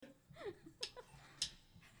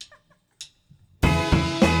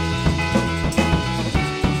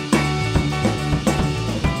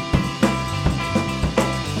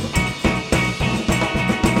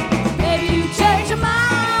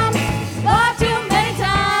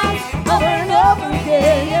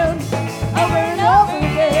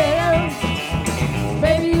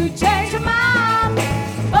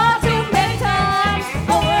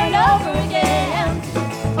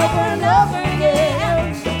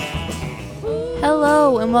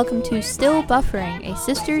Hello and welcome to Still Buffering, a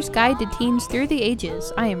sister's guide to teens through the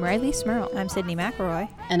ages. I am Riley Smurl. I'm Sydney McElroy.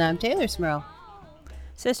 And I'm Taylor Smurl.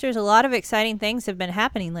 Sisters, a lot of exciting things have been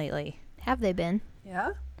happening lately. Have they been?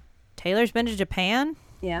 Yeah? Taylor's been to Japan.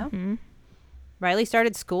 Yeah. Mm-hmm. Riley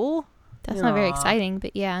started school. That's not very Aw. exciting,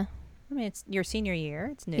 but yeah. I mean, it's your senior year.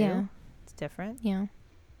 It's new. Yeah. It's different. Yeah.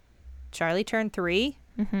 Charlie turned 3.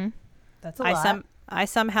 Mm-hmm. That's a lot. I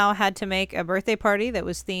somehow had to make a birthday party that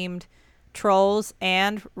was themed Trolls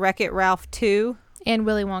and Wreck-It Ralph 2 And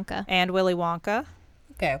Willy Wonka. and Willy Wonka.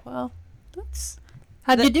 Okay, well,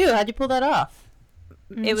 how'd you pull that off?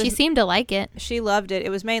 She seemed to like it. She loved it.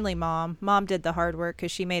 It was mainly Mom. Mom did the hard work because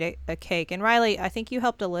she made a cake. And Riley, I think you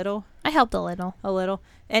helped a little. I helped a little.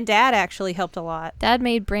 And Dad actually helped a lot. Dad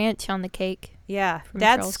made Branch on the cake Yeah. From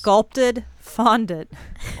Dad Trolls. sculpted fondant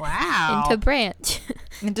Wow. into Branch.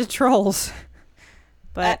 into Trolls.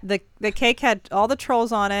 But the cake had all the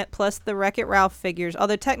Trolls on it, plus the Wreck-It Ralph figures.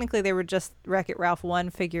 Although technically they were just Wreck-It Ralph 1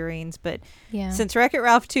 figurines. But Yeah. since Wreck-It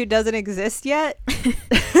Ralph 2 doesn't exist yet,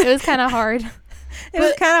 It was kind of hard. it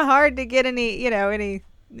was kind of hard to get any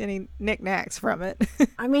knickknacks from it.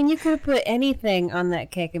 I mean, you could have put anything on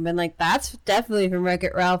that cake and been like, that's definitely from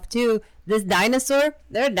Wreck-It Ralph 2. This dinosaur?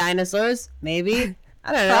 They're dinosaurs. Maybe.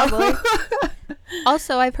 I don't know.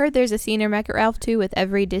 Also, I've heard there's a scene in Wreck-It Ralph 2 with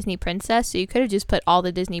every Disney princess, so you could have just put all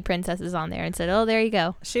the Disney princesses on there and said, oh, there you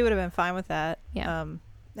go. She would have been fine with that. Yeah.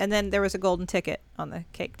 And then there was a golden ticket on the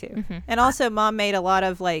cake too. Mm-hmm. And also Mom made a lot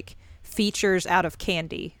of features out of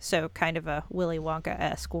candy. So kind of a Willy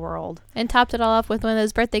Wonka-esque world. And topped it all off with one of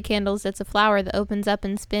those birthday candles that's a flower that opens up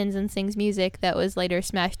and spins and sings music that was later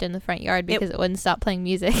smashed in the front yard because it wouldn't stop playing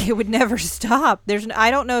music. It would never stop.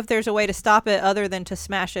 I don't know if there's a way to stop it other than to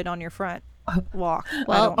smash it on your front walk.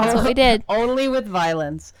 Well, I don't that's know. what we did. Only with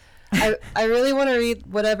violence. I really want to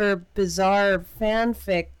read whatever bizarre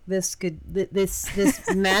fanfic this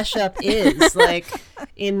mashup is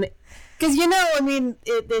because I mean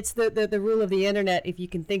it's the rule of the internet. If you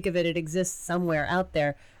can think of it, it exists somewhere out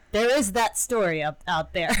there. There is that story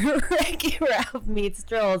out there. Wreck-It Ralph meets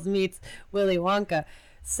Trolls meets Willy Wonka.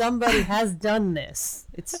 Somebody has done this.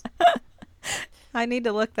 It's I need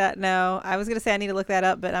to look that. No, I was going to say I need to look that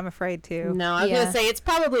up, but I'm afraid to. no. I was Yeah. gonna say it's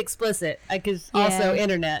probably explicit because Yeah. also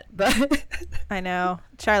internet, but I know.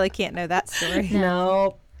 Charlie can't know that story.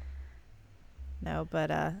 no. No,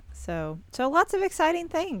 but so lots of exciting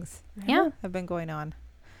things Yeah. have been going on.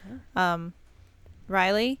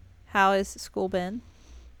 Riley, how has school been?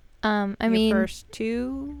 I Your mean, first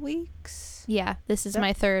 2 weeks? yeah, this is Yep.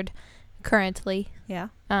 my third currently. Yeah.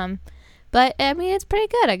 But I mean, it's pretty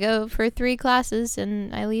good. I go for 3 classes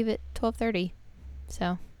and I leave at 12:30.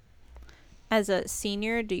 So, As a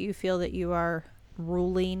senior, do you feel that you are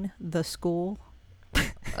ruling the school?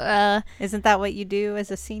 Isn't that what you do as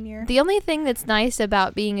a senior? the only thing that's nice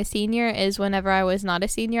about being a senior is whenever I was not a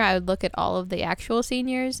senior, I would look at all of the actual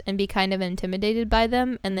seniors and be kind of intimidated by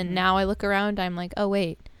them. And then now I look around, I'm like, oh,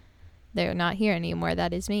 wait, they're not here anymore.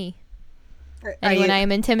 That is me. Anyone I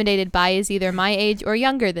am intimidated by is either my age or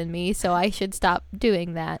younger than me, so I should stop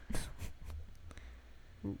doing that.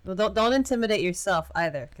 Well, don't intimidate yourself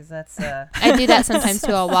either, because that's I do that sometimes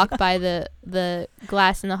too. I'll walk by the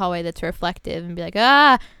glass in the hallway that's reflective and be like,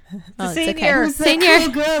 oh, it's senior. okay. Who's that Senior. cool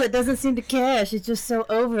girl that doesn't seem to care? She's just so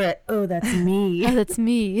over it. Oh, that's me. Oh, that's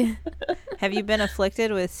me Have you been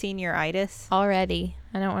afflicted with senioritis? already.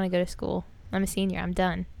 I don't want to go to school. I'm a senior. I'm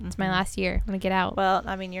done. It's my last year. I'm gonna get out. Well,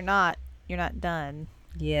 I mean, you're not done.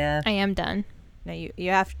 Yeah. I am done. No,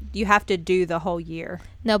 you have to do the whole year.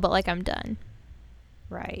 No, but I'm done.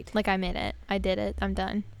 Right. I'm in it. I did it. I'm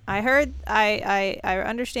done. I heard I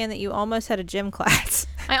understand that you almost had a gym class.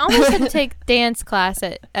 I almost had to take dance class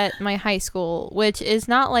at my high school, which is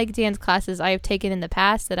not like dance classes I have taken in the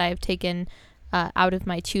past that I have taken out of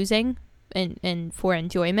my choosing and for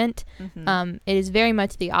enjoyment. Mm-hmm. It is very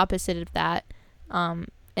much the opposite of that, and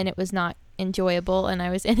it was not enjoyable, and I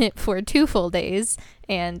was in it for 2 full days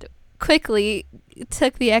and quickly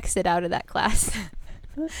took the exit out of that class.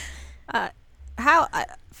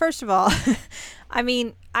 First of all, I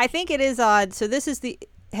mean, I think it is odd. So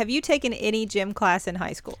have you taken any gym class in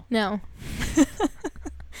high school? No.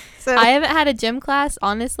 So I haven't had a gym class,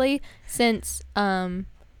 honestly, since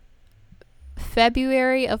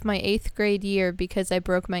February of my 8th grade year because I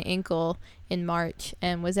broke my ankle in March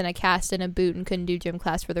and was in a cast and a boot and couldn't do gym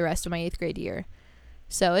class for the rest of my 8th grade year.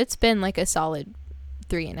 So it's been a solid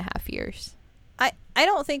 3.5 years. I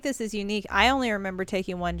don't think this is unique. I only remember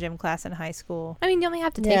taking 1 gym class in high school. I mean, you only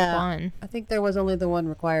have to take one. I think there was only the one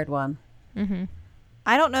required one. Mm-hmm.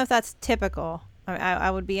 I don't know if that's typical. I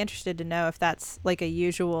would be interested to know if that's a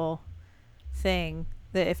usual thing.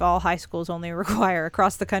 That if all high schools only require,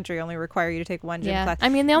 across the country, only require you to take one gym Yeah. class. I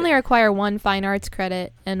mean, they only require 1 fine arts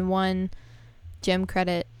credit and 1 gym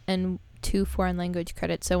credit and 2 foreign language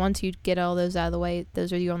credits. So once you get all those out of the way,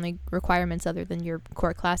 those are the only requirements other than your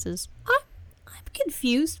core classes. I'm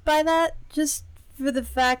confused by that, just for the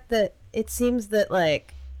fact that it seems that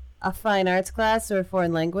like a fine arts class or a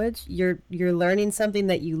foreign language, you're learning something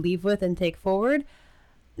that you leave with and take forward.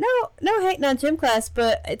 No hating on gym class,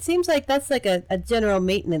 but it seems like that's like a general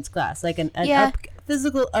maintenance class, like an Yeah.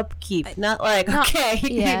 physical upkeep, not like, okay,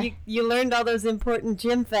 yeah. you learned all those important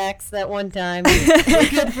gym facts that one time. You're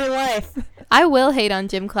good for life. I will hate on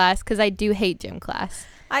gym class because I do hate gym class.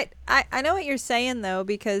 I know what you're saying though,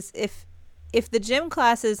 because if the gym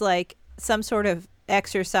class is like some sort of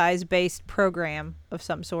exercise based program of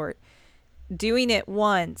some sort, doing it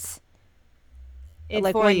once In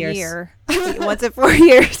like 4 1 years. year once in 4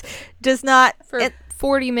 years does not For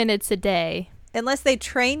 40 minutes a day. unless they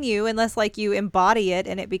train you, unless like you embody it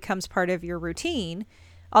and it becomes part of your routine.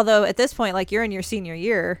 Although at this point, like you're in your senior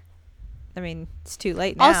year, I mean, it's too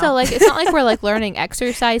late now. Also, like, it's not like we're like learning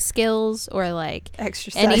exercise skills or like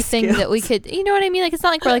exercise anything skills. that we could, you know what I mean? Like, it's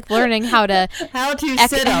not like we're like learning how to, How to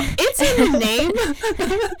sit up. It's in the name.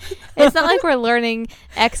 it's not like we're learning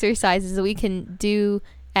exercises that we can do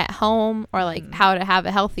at home or like how to have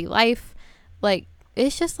a healthy life. Like,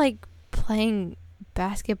 it's just like playing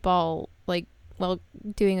basketball, like, while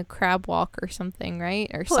doing a crab walk or something, right?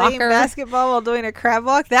 Or Playing soccer. basketball while doing a crab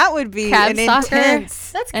walk, that would be Crab an soccer.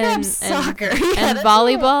 intense. That's And- crab and- soccer. and Yeah, that's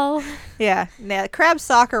volleyball. Yeah, crab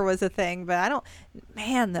soccer was a thing, but I don't.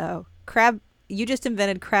 Man, though, you just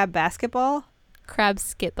invented crab basketball. Crab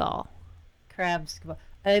skitball. crabs.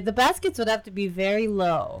 The baskets would have to be very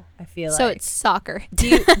low, I feel So like. it's soccer. Do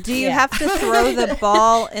you Yeah. have to throw the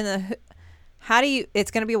ball in the? How do you? It's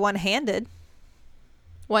going to be one-handed,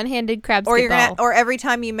 One-handed crab or you're skitball. gonna, or every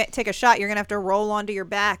time you take a shot, you're gonna have to roll onto your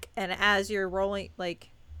back, and as you're rolling, like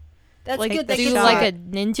That's like good. the That do gets, shot. like a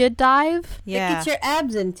ninja dive. that yeah, gets your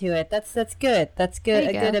abs into it. That's good. That's There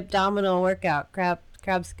good. you A good go. abdominal workout. Crab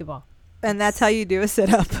skibble. and that's how you do a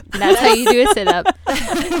sit-up. That's how you do a sit-up.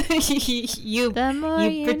 you The more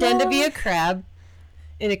you pretend to be know. a crab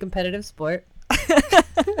in a competitive sport.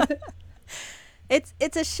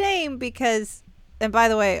 It's a shame because, and by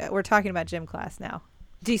the way, we're talking about gym class now.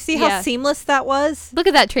 Do you see how Yeah. seamless that was? Look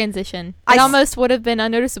at that transition. I It s- almost would have been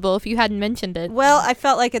unnoticeable if you hadn't mentioned it. Well, I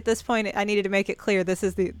felt like at this point I needed to make it clear this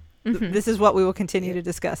is Mhm. this is what we will continue to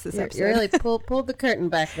discuss this You episode. really pulled the curtain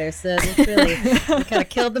back there, Sid. It's really you kind of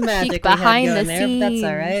killed the magic Peek we had behind going the there. But that's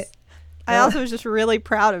all right. scenes. I also was just really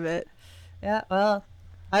proud of it. Yeah. Well,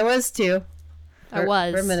 I was too. I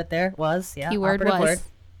was. for a minute there. Was yeah. Keyword operative was. word.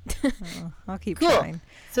 I'll keep Cool. trying.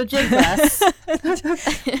 So gym class.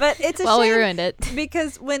 But it's a Well, we shame ruined it.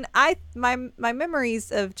 because when my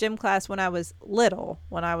memories of gym class when I was little,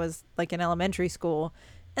 when I was like in elementary school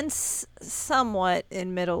and somewhat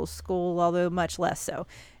in middle school, although much less so,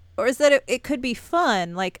 or is that it could be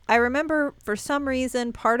fun. Like I remember for some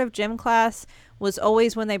reason part of gym class was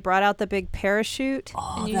always when they brought out the big parachute.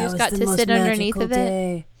 Oh, you that just was got the to most sit underneath magical of it.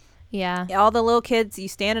 day. Yeah. All the little kids, you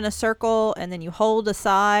stand in a circle and then you hold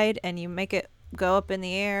aside and you make it go up in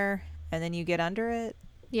the air and then you get under it.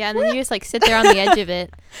 Yeah, and then you just like sit there on the edge of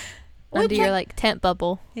it What under your hap- like tent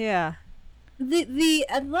bubble. Yeah. The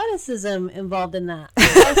athleticism involved in that.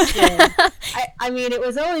 Question. I mean, it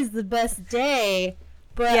was always the best day,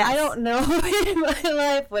 but Yes. I don't know in my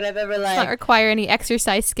life would I've ever Does not like. require any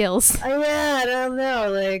exercise skills. I don't know.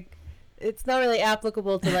 Like, it's not really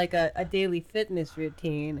applicable to like a daily fitness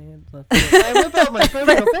routine. And I whip out my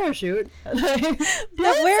personal parachute. But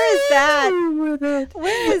where is that?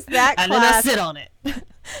 Where is that And then I class? sit on it.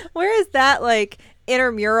 Where is that like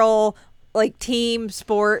intramural like team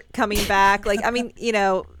sport coming back? Like I mean, you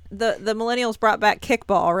know, the millennials brought back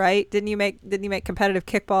kickball, right? Didn't you make competitive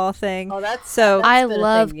kickball a thing? Oh, that's So- that's I been a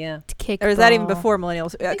love thing, yeah. Kickball. Or is that even before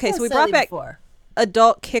millennials? Okay, so we brought back before.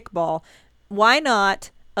 adult kickball. Why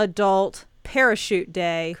not adult parachute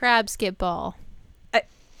day crab skitball.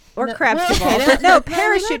 or No, crab well, skitball? okay, But no, no, no,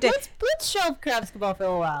 parachute day. Let's shelve crab skiball for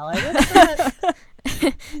a while. Like, let's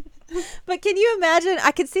not- But can you imagine?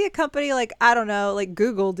 I could see a company like, I don't know, like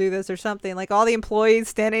Google do this or something. Like all the employees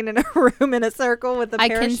standing in a room in a circle with a I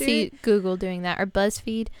parachute. can see Google doing that or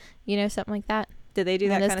BuzzFeed, you know, something like that. Did they do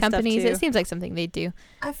One that of kind those of companies, stuff too? it seems like something they do.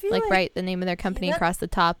 I feel Like like write the name of their company that- across the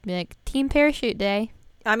top, be like Team Parachute Day.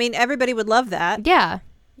 I mean, everybody would love that Yeah.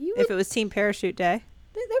 you would if it was Team Parachute Day.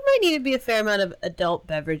 there might need to be a fair amount of adult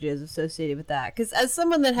beverages associated with that. Because as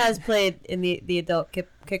someone that has played in the adult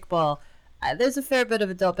kickball, there's a fair bit of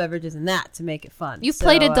adult beverages in that to make it fun. You've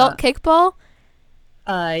played adult kickball?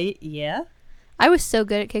 Yeah. I was so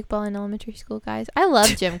good at kickball in elementary school, guys. I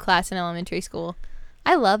loved gym class in elementary school.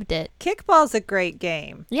 I loved it. Kickball's a great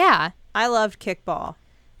game. Yeah. I loved kickball.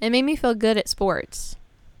 It made me feel good at sports.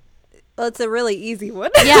 Well, it's a really easy one.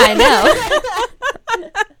 Yeah, I know.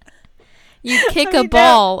 You kick a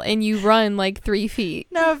ball and you run like 3 feet.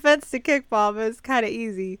 No offense to kickball, but it's kind of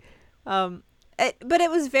easy. But it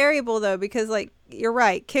was variable though, because like you're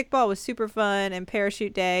right, kickball was super fun and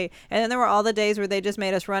parachute day, and then there were all the days where they just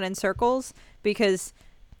made us run in circles, because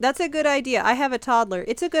that's a good idea. I have a toddler.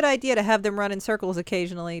 It's a good idea to have them run in circles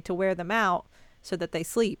occasionally to wear them out so that they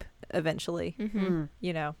sleep eventually. Mm-hmm.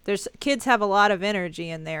 You know, there's kids have a lot of energy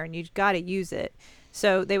in there, and you got to use it.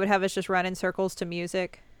 So they would have us just run in circles to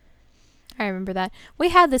music. I remember that. We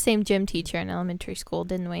had the same gym teacher in elementary school,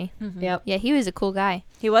 didn't we? Mm-hmm. Yep. Yeah, he was a cool guy.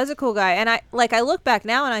 He was a cool guy. And I look back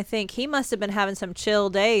now and I think he must have been having some chill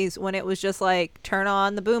days when it was just like turn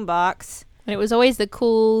on the boombox. And it was always the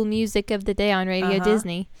cool music of the day on Radio Uh-huh.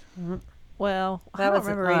 Disney. Well, I That don't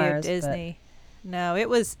wasn't remember Radio ours, Disney. No, it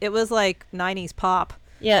was like 90s pop.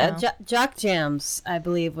 Yeah, Oh. Jock Jams, I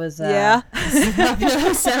believe, was Yeah.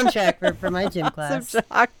 the soundtrack for my gym class. Some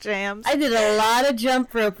jock jams. I did a lot of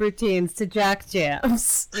jump rope routines to Jock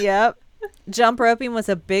Jams, Yep. Jump roping was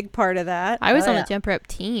a big part of that. I was Oh, on yeah. the jump rope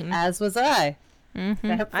team. as was I.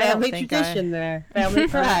 Mm-hmm. Family think tradition there. Family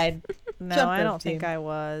pride. No, Jump I rope don't think team. I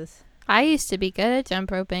was. I used to be good at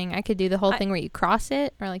jump roping. I could do the whole I- thing where you cross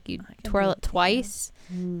it or like you I can twirl do it twice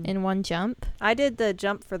in one jump. I did the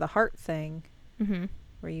jump for the heart thing Mm-hmm.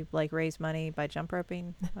 where you like raise money by jump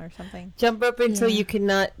roping or something. Jump rope until Yeah. you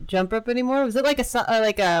cannot jump rope anymore. Was it like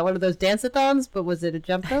a one of those dance-a-thons? But was it a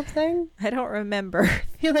jump rope thing? I don't remember.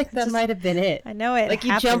 I feel like that Just- might have been it. I know it Like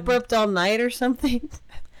you happened. jump roped all night or something.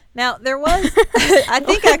 Now there was. I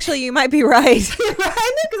think actually you might be right. I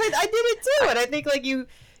know, because I did it too, and I think like you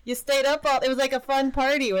stayed up all. It was like a fun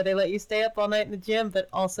party where they let you stay up all night in the gym, but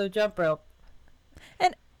also jump rope.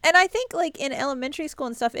 And I think like in elementary school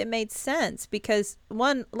and stuff, it made sense because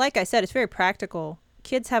one, like I said, it's very practical.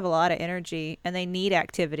 Kids have a lot of energy and they need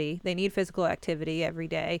activity. They need physical activity every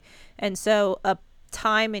day. And so a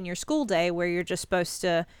time in your school day where you're just supposed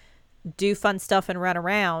to do fun stuff and run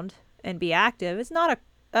around and be active is not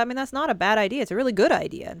that's not a bad idea. It's a really good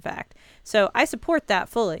idea, in fact. So I support that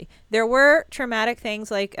fully. There were traumatic things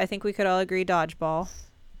like I think we could all agree dodgeball.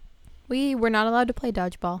 We were not allowed to play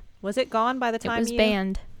dodgeball. Was it gone by the It time was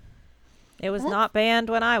banned. It was not banned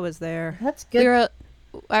when I was there. That's good.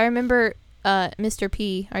 I remember Mr.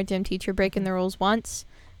 P, our gym teacher, breaking the rules once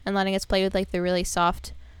and letting us play with like the really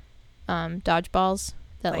soft dodgeballs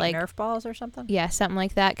that Like like Nerf balls or something? yeah, something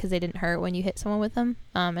like that because they didn't hurt when you hit someone with them.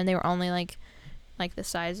 And they were only like the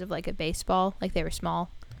size of like a baseball, like they were small.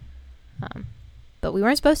 But we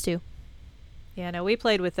weren't supposed to. Yeah, no, we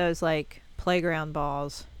played with those like playground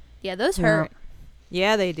balls. Yeah, those Yeah. hurt.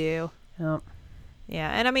 Yeah, they do. Oh. Yeah,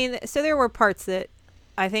 and I mean, so there were parts that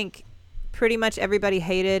I think pretty much everybody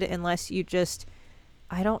hated unless you just,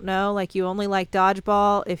 I don't know, like you only like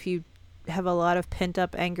dodgeball if you have a lot of pent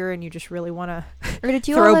up anger and you just really want to Or did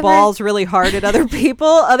you all throw ever, balls really hard at other people.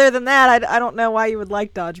 Other than that, I don't know why you would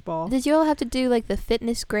like dodgeball. Did you all have to do like the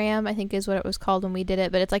fitness gram? I think is what it was called when we did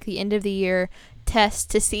it. But it's like the end of the year test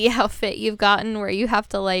to see how fit you've gotten, where you have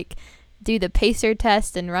to like do the pacer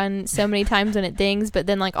test and run so many times when it dings, but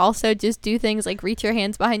then like also just do things like reach your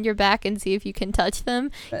hands behind your back and see if you can touch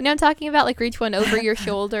them. You know what I'm talking about? Like reach one over your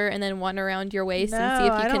shoulder and then one around your waist and see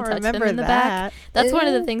if you can touch them in the back. That's one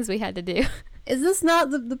of the things we had to do. Is this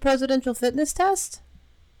not the presidential fitness test?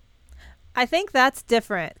 I think that's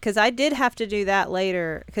different because I did have to do that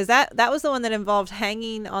later because that was the one that involved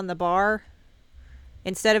hanging on the bar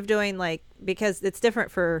instead of doing like, because it's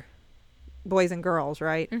different for boys and girls,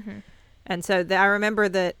 right? Mm-hmm. And so I remember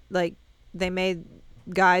that like they made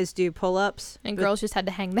guys do pull-ups And girls just had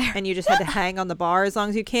to hang there. and you just had to hang on the bar as long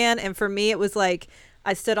as you can. And for me, it was like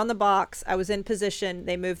I stood on the box, I was in position,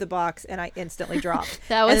 they moved the box, and I instantly dropped.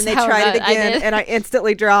 That was and then they how tried it I again, did. and I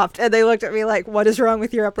instantly dropped. And they looked at me like, "What is wrong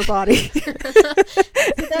with your upper body?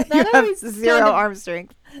 That You have always zero kind of- arm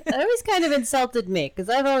strength." That always kind of insulted me because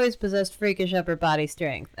I've always possessed freakish upper body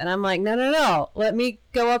strength, and I'm like, no, let me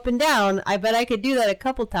go up and down. I bet I could do that a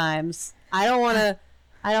couple times. I don't want to.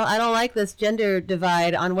 I don't like this gender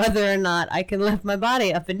divide on whether or not I can lift my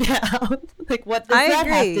body up and down. Like, what does I that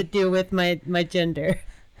have agree. to do with my gender?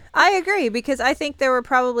 I agree because I think there were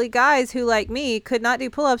probably guys who, like me, could not do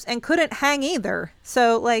pull-ups and couldn't hang either.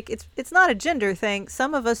 So, like, it's not a gender thing.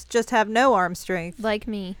 Some of us just have no arm strength, Like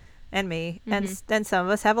me. and me, and some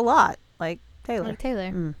of us have a lot, like Taylor. Like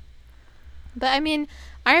Taylor. Mm. But I mean,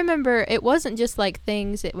 I remember it wasn't just like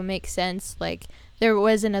things that would make sense, like there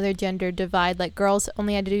was another gender divide. Like girls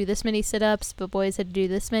only had to do this many sit-ups, but boys had to do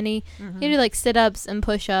this many. You had to do like sit-ups and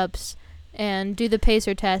push-ups and do the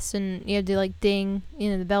pacer test, and you had to like ding,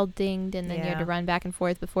 the bell dinged, and then you had to run back and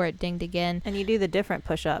forth before it dinged again. And you do the different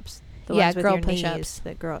push-ups. The Yeah, ones with girl your push-ups. knees,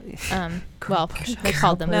 that girl. Well, they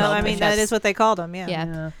called them. No, girl I mean push-ups. that is what they called them.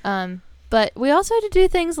 Yeah. Yeah. But we also had to do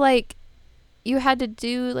things like you had to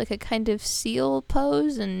do like a kind of seal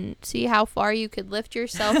pose and see how far you could lift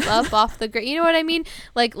yourself up off the ground. You know what I mean?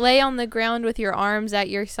 Like lay on the ground with your arms at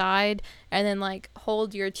your side and then like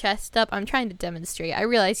hold your chest up. I'm trying to demonstrate. I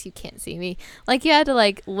realize you can't see me. Like you had to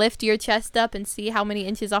like lift your chest up and see how many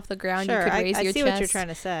inches off the ground Sure, you could raise I your see chest. what you're trying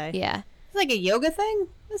to say. Yeah. It's like a yoga thing.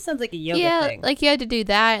 This sounds like a yoga Yeah, thing. like you had to do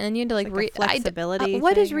that, and then you had to like, Like a flexibility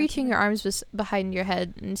what is thing or reaching your arms behind your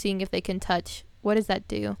head and seeing if they can touch? What does that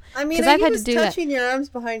do? I mean, 'cause are I've you had to just do that. touching your arms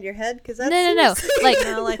behind your head? Because No. Like,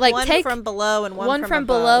 No, like like one take from below and one from above.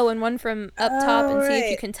 below and one from up top, and see if you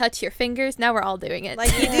right. can touch your fingers. Now we're all doing it.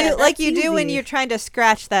 Like you Yeah, do, like that's you do when easy. you're trying to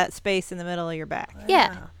scratch that space in the middle of your back.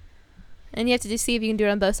 Yeah. And you have to just see if you can do it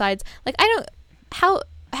on both sides. Like I don't.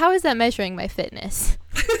 How is that measuring my fitness?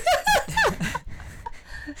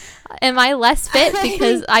 Am I less fit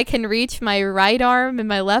because I can reach my right arm and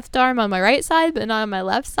my left arm on my right side, but not on my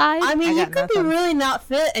left side? I mean, I you got could be nothing. really not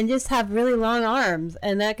fit and just have really long arms,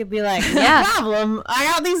 and that could be like, no Yeah. problem. I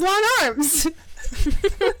got these long arms.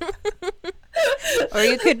 Or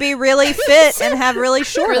you could be really fit and have really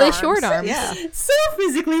short Really arms. short arms. Yeah. So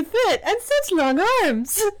physically fit and such long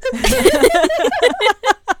arms.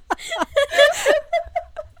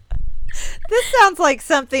 This sounds like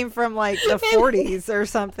something from like the 40s or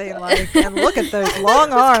something. Like, and look at those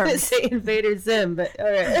long I was arms. say Invader Zim, but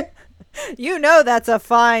all right. You know that's a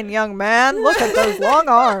fine young man. Look at those long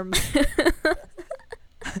arms.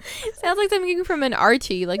 Sounds like something from an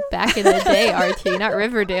Archie, like back in the day Archie, not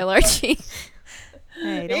Riverdale Archie.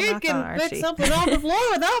 Hey, don't You knock on can pick Archie. something off the floor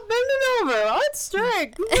without bending over. On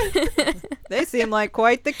strength. They seem like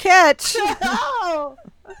quite the catch. Oh.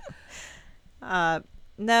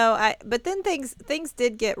 No, but then things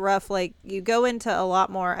did get rough. Like you go into a lot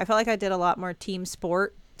more. I felt like I did a lot more team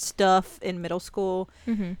sport stuff in middle school.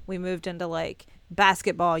 Mm-hmm. We moved into like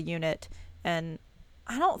basketball unit, and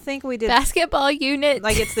I don't think we did Basketball unit.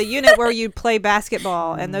 like it's the unit where you play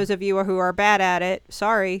basketball. And those of you who are bad at it,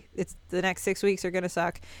 sorry, it's the next 6 weeks are gonna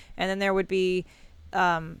suck. And then there would be,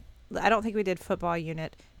 I don't think we did football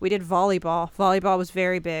unit. We did volleyball. Volleyball was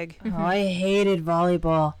very big. Oh, I hated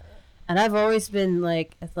volleyball. And I've always been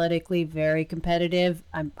like athletically very competitive.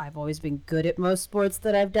 I've always been good at most sports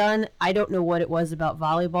that I've done. I don't know what it was about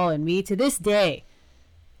volleyball and me. To this day,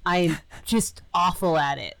 I am just awful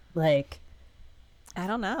at it. Like, I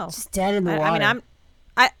don't know. just dead in the water. I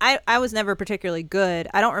mean, I was never particularly good.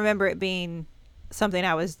 I don't remember it being something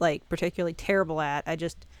I was like particularly terrible at.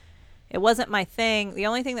 It wasn't my thing. The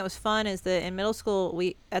only thing that was fun is that in middle school,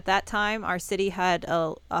 at that time, our city had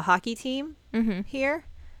a hockey team Mm-hmm. here.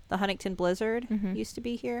 The Huntington Blizzard Mhm. used to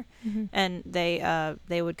be here, Mhm. and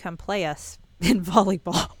they would come play us in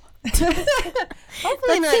volleyball.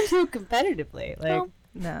 Hopefully not too competitively. Like, Well,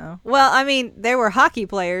 No. Well, I mean, they were hockey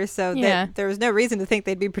players, so Yeah. there was no reason to think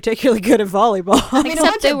they'd be particularly good at volleyball. I mean, a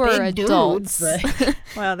Except bunch they of were big adults. dudes, but-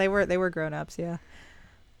 Well, they were grown-ups, yeah.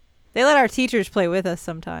 They let our teachers play with us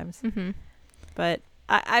sometimes. Mm-hmm. But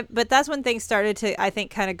but that's when things started to, I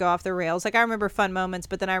think, kind of go off the rails. Like I remember fun moments,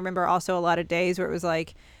 but then I remember also a lot of days where it was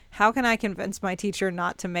like, how can I convince my teacher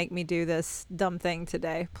not to make me do this dumb thing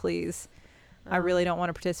today, please? I really don't want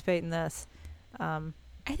to participate in this.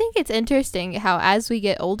 I think it's interesting how as we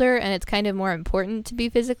get older and it's kind of more important to be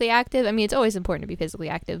physically active. I mean, it's always important to be physically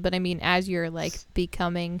active, but I mean, as you're like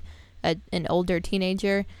becoming an older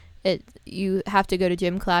teenager, you have to go to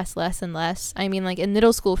gym class less and less. I mean, like in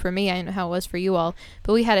middle school for me, I don't know how it was for you all,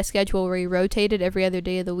 but we had a schedule where we rotated. Every other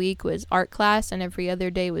day of the week was art class and every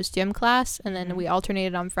other day was gym class. And then we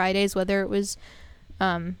alternated on Fridays, whether it was,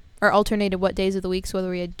 or alternated what days of the week, so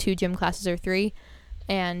whether we had 2 gym classes or 3.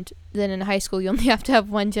 And then in high school, you only have to have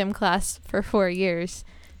 1 gym class for 4 years.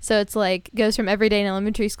 So it's like goes from every day in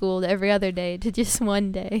elementary school to every other day to just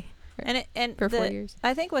 1 day And for 4 years.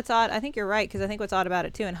 I think what's odd, I think you're right, because I think what's odd about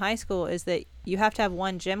it too in high school is that you have to have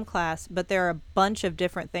 1 gym class, but there are a bunch of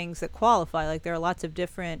different things that qualify. Like there are lots of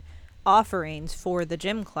different offerings for the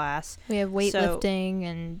gym class. We have weightlifting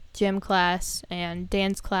and gym class and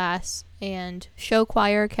dance class and show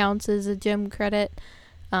choir counts as a gym credit.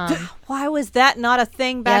 Why was that not a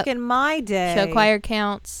thing back Yep. in my day? Show choir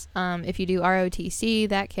counts. If you do ROTC,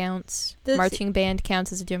 that counts. Does- Marching band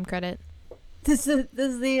counts as a gym credit. Does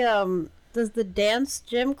the Does the dance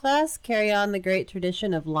gym class carry on the great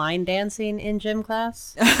tradition of line dancing in gym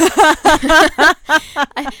class? I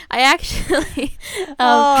actually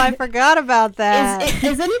Oh, I forgot about that.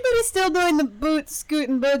 Is anybody still doing the boot, scoot,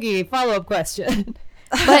 and boogie? Follow-up question.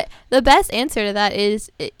 but the best answer to that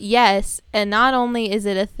is yes. And not only is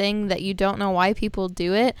it a thing that you don't know why people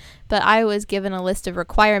do it, but I was given a list of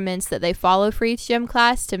requirements that they follow for each gym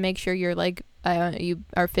class to make sure you're like you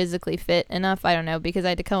are physically fit enough. I don't know, because I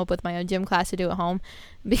had to come up with my own gym class to do at home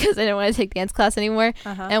because I didn't want to take dance class anymore.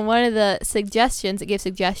 And one of the suggestions, it gave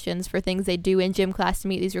suggestions for things they do in gym class to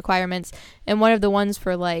meet these requirements. And one of the ones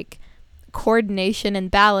for like coordination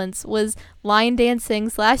and balance was line dancing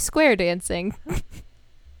 / square dancing.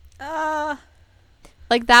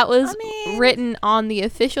 Like that was written on the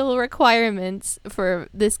official requirements for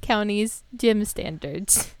this county's gym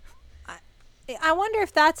standards. I wonder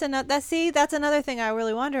if that's another. That's another thing I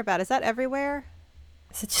really wonder about. Is that everywhere?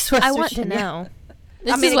 Is it just West I Virginia? want to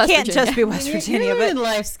know. I mean, it can't just be West Virginia, You're but learning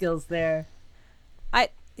life skills there.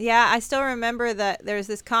 I still remember that there's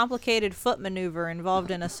this complicated foot maneuver involved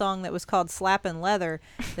in a song that was called "Slappin' Leather"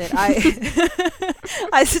 that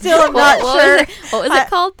I still am not sure. What was it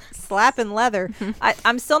called? Slappin' Leather.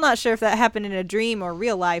 I'm still not sure if that happened in a dream or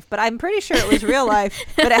real life, but I'm pretty sure it was real life.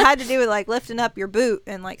 But it had to do with like lifting up your boot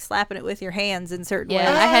and like slapping it with your hands in certain ways.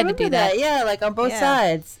 I had to do that. Yeah, like on both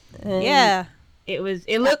sides. And Yeah.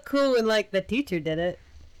 It looked cool when like the teacher did it.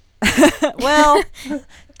 Well,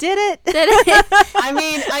 did it? I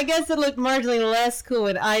mean, I guess it looked marginally less cool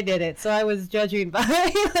when I did it, so I was judging by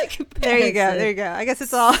like. There you go. I guess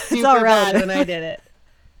it's all Super bad when I did it.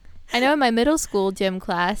 I know in my middle school gym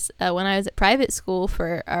class, when I was at private school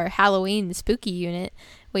for our Halloween spooky unit,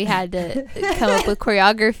 we had to come up with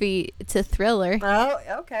choreography to Thriller. Oh,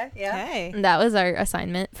 okay, yeah. Hey. And that was our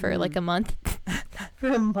assignment for like a month. For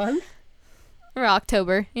a month? Or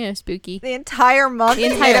October, spooky. The entire month. The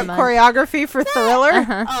entire month. Choreography for Thriller.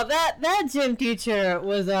 Oh, that gym teacher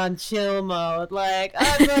was on chill mode. Like,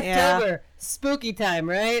 October, Yeah. spooky time,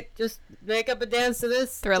 right? Just make up a dance to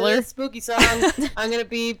this Thriller. to this spooky song. I'm gonna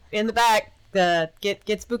be in the back.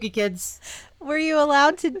 Get spooky, kids. Were you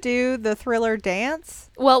allowed to do the Thriller dance?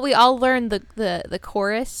 Well, we all learned the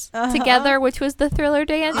chorus together, which was the Thriller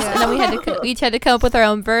dance, and then we each had to come up with our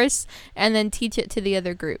own verse and then teach it to the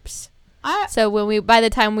other groups. So by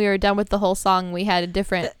the time we were done with the whole song, we had a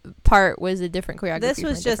different part was a different choreography. This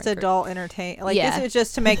was just adult entertainment. Like this was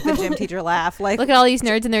just to make the gym teacher laugh. Like, look at all these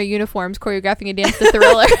nerds in their uniforms choreographing a dance to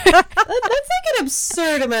Thriller. That's like an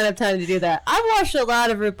absurd amount of time to do that. I've watched a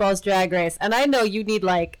lot of RuPaul's Drag Race, and I know you need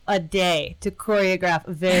like a day to choreograph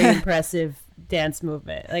a very impressive dance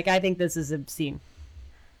movement. Like, I think this is obscene.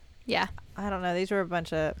 Yeah. I don't know. These were a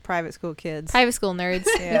bunch of private school kids. Private school nerds.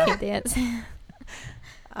 Yeah. Who can't dance.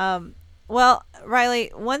 Well, Riley,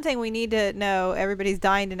 one thing we need to know, everybody's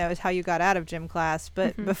dying to know, is how you got out of gym class.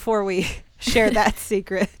 But before we share that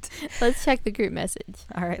secret, let's check the group message.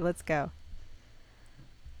 All right, let's go.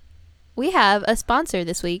 We have a sponsor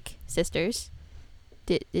this week, sisters.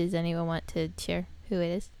 Does anyone want to share who it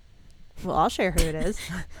is? Well, I'll share who it is.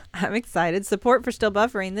 I'm excited. Support for Still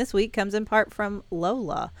Buffering this week comes in part from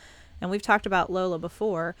Lola. And we've talked about Lola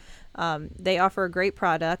before. They offer a great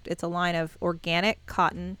product. It's a line of organic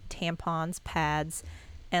cotton tampons, pads,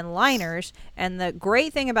 and liners. And the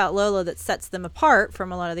great thing about Lola that sets them apart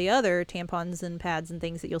from a lot of the other tampons and pads and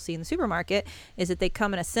things that you'll see in the supermarket is that they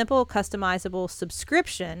come in a simple, customizable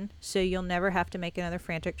subscription, so you'll never have to make another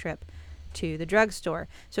frantic trip to the drugstore.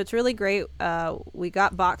 So it's really great. We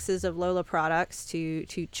got boxes of Lola products to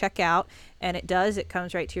check out, and it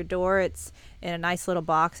comes right to your door. It's in a nice little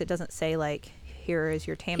box. It doesn't say like, here is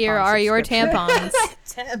your tampon. Here are your tampons.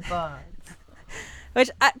 Tampons. Which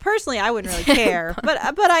personally I wouldn't really care, but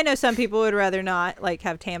I know some people would rather not like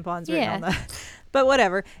have tampons written on the. But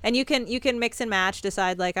whatever. And you can mix and match,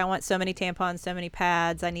 decide like I want so many tampons, so many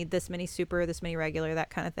pads, I need this many super, this many regular, that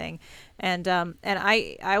kind of thing. And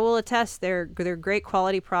I will attest they're great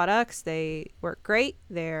quality products. They work great.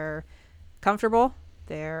 They're comfortable.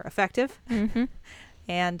 They're effective. Mm-hmm.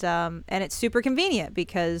 And it's super convenient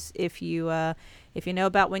because if you know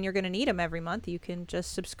about when you're going to need them every month, you can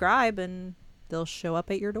just subscribe and they'll show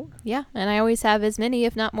up at your door. Yeah, and I always have as many,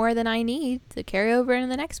 if not more, than I need to carry over into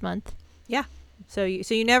the next month. Yeah. So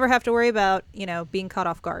you never have to worry about, being caught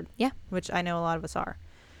off guard. Yeah. Which I know a lot of us are.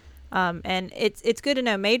 And it's good to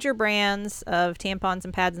know major brands of tampons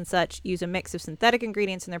and pads and such use a mix of synthetic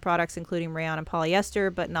ingredients in their products, including rayon and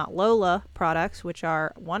polyester, but not Lola products, which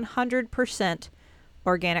are 100%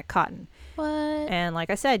 organic cotton. What? And like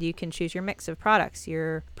I said, you can choose your mix of products,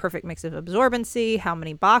 your perfect mix of absorbency, how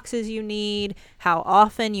many boxes you need, how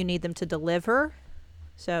often you need them to deliver.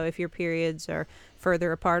 So if your periods are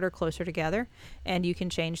further apart or closer together, and you can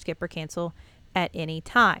change, skip, or cancel at any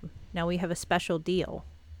time. Now we have a special deal.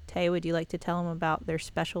 Tay, would you like to tell them about their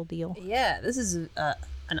special deal? Yeah, this is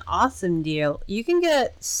an awesome deal. You can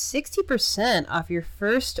get 60% off your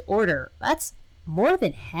first order. That's more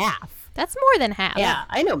than half. That's more than half. Yeah,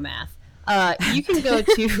 I know math. You can go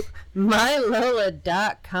to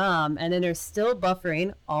mylola.com and enter still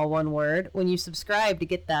buffering, all one word, when you subscribe to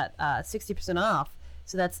get that 60% off.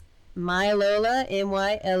 So that's mylola,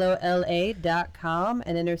 mylola.com,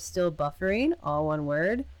 and enter still buffering, all one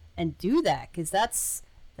word, and do that because that's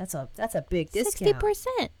a big discount.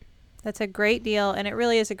 60%. That's a great deal, and it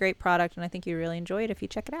really is a great product, and I think you really enjoy it if you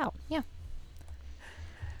check it out. Yeah.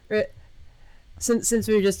 Since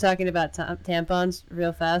we were just talking about tampons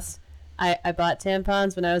real fast, I bought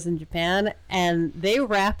tampons when I was in Japan, and they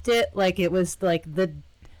wrapped it like it was like the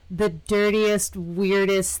dirtiest,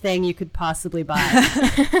 weirdest thing you could possibly buy.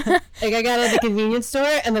 Like I got it at the convenience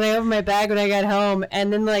store, and then I opened my bag when I got home,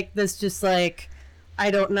 and then like this just like, I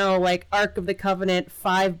don't know, like Ark of the Covenant,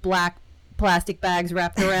 5 black plastic bags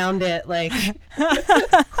wrapped around it, like we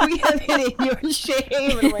have it in your shame.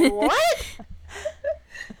 And I'm like, what?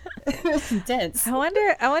 It was intense. I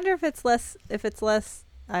wonder if it's less.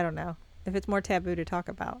 I don't know. If it's more taboo to talk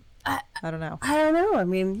about. I don't know. I don't know. I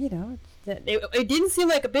mean, you know, it didn't seem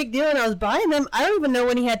like a big deal when I was buying them. I don't even know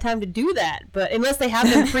when he had time to do that. But unless they have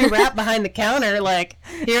them pre-wrapped behind the counter, like,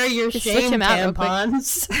 here are your Just shame switch them out real quick.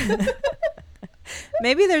 tampons.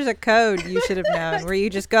 Maybe there's a code you should have known where you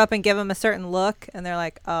just go up and give them a certain look, and they're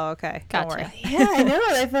like, "Oh, okay, don't Gotcha. worry." Yeah, I know.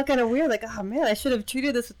 I felt kind of weird. Like, oh man, I should have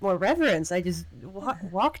treated this with more reverence. I just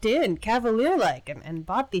walked in cavalier-like and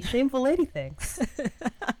bought these shameful lady things.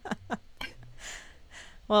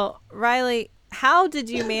 Well, Riley, how did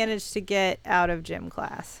you manage to get out of gym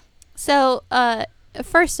class? So,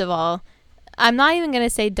 first of all, I'm not even going to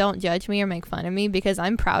say don't judge me or make fun of me because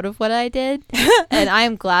I'm proud of what I did. And I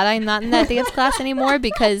am glad I'm not in that dance class anymore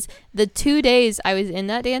because the 2 days I was in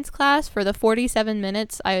that dance class, for the 47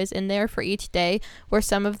 minutes I was in there for each day, were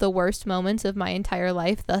some of the worst moments of my entire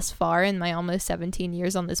life thus far in my almost 17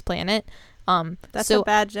 years on this planet. That's so, a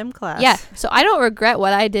bad gym class. Yeah, so I don't regret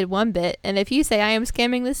what I did one bit. And if you say I am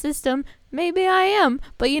scamming the system, maybe I am.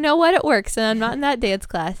 But you know what? It works, and I'm not in that dance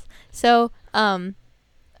class. So,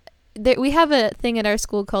 we have a thing at our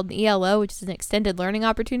school called an ELO, which is an extended learning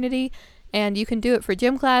opportunity, and you can do it for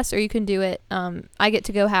gym class or you can do it, I get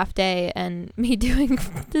to go half day, and me doing,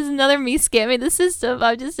 this is another me scamming the system,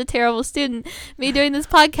 I'm just a terrible student, me doing this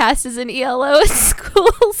podcast is an ELO at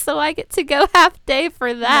school, so I get to go half day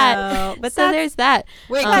for that. No, but so there's that.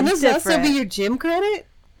 Wait, can this also different. be your gym credit?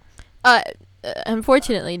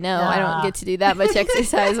 Unfortunately, no, I Nah. don't get to do that much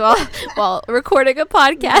exercise while recording a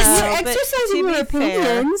podcast. No. but Exercising to your be fair-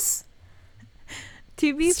 opinions.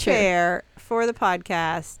 To be It's true. fair, for the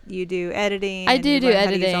podcast, you do editing. I and do you do learn how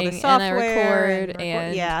to use all the editing, and I software record,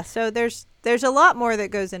 and- yeah. So there's a lot more that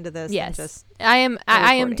goes into this. Yes, Than just I am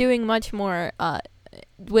recording. doing much more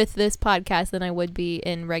with this podcast than I would be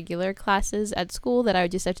in regular classes at school that I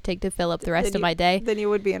would just have to take to fill up the rest Then of my day. Then you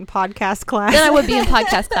would be in podcast class. Then I would be in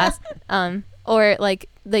podcast class. Or like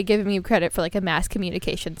they give me credit for like a mass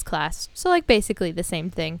communications class. So like basically the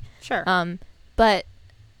same thing. Sure. But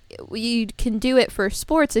you can do it for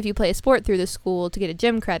sports if you play a sport through the school to get a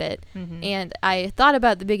gym credit. Mhm. And I thought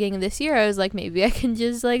about the beginning of this year, I was like, maybe I can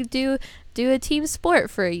just like do a team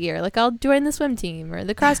sport for a year. Like I'll join the swim team or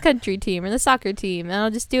the cross country team or the soccer team, and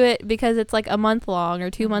I'll just do it because it's like a month long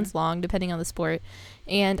or 2 months long depending on the sport.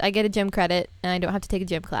 And I get a gym credit and I don't have to take a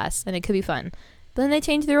gym class, and it could be fun. But then they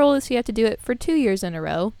changed the rules, so you have to do it for 2 years in a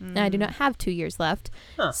row, and I do not have 2 years left.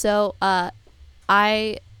 Huh. So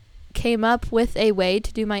I came up with a way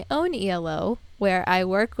to do my own ELO where I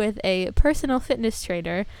work with a personal fitness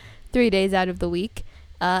trainer 3 days out of the week.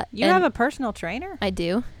 You have a personal trainer? I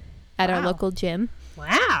do at our Wow. local gym,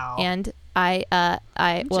 Wow. and I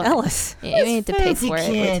well, Jealous. you need to pay fancy for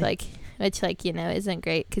it, kid. which you know isn't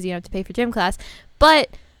great because you don't have to pay for gym class. But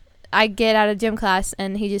I get out of gym class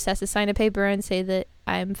and he just has to sign a paper and say that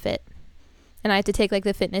I'm fit. And I have to take like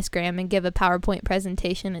the fitness gram and give a PowerPoint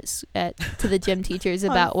presentation to the gym teachers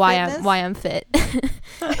On about why fitness? I'm fit.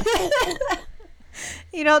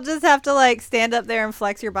 You don't just have to like stand up there and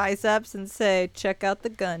flex your biceps and say, "Check out the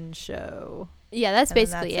gun show." Yeah, that's And then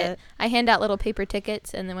basically that's it. it. I hand out little paper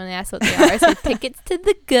tickets, and then when they ask what they are, I say tickets to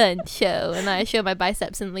the gun show, and I show my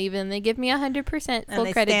biceps and leave, and they give me 100% And full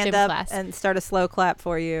they credit stand gym up class. and start a slow clap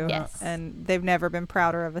for you. Yes. And they've never been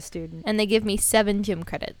prouder of a student. And they give me 7 gym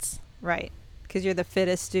credits. Right. Because you're the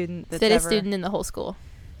fittest student that's Fittest ever. student in the whole school.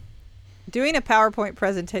 Doing a PowerPoint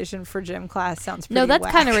presentation for gym class sounds pretty No, that's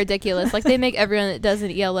whack. kind of ridiculous. Like they make everyone that does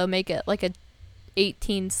an ELO make it like a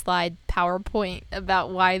 18 slide PowerPoint about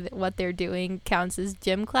why what they're doing counts as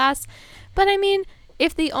gym class. But I mean,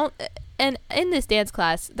 if and in this dance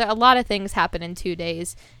class, a lot of things happen in 2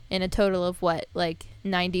 days in a total of what, like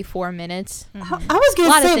 94 minutes. I was A going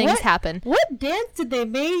lot to of say, things what, happen. what dance did they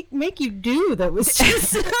make you do that was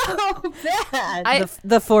just so bad?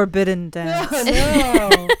 The forbidden dance.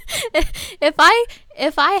 Oh, no.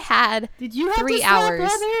 If I had Did you have 3 to slap hours,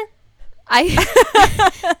 leather?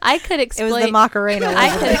 I could It explain. was the Macarena. I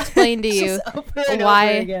wasn't could it? explain to you Just over and why-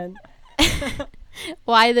 over again.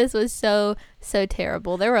 why this was so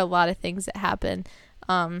terrible. There were a lot of things that happened.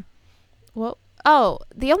 The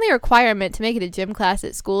only requirement to make it a gym class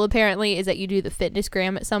at school apparently is that you do the fitness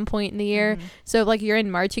gram at some point in the year. So if, like, you're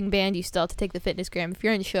in marching band, you still have to take the fitness gram. If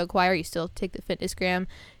you're in show choir, you still have to take the fitness gram.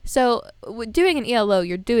 So doing an ELO,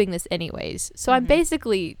 you're doing this anyways. So I'm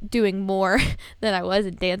basically doing more than I was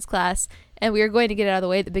in dance class, and we were going to get it out of the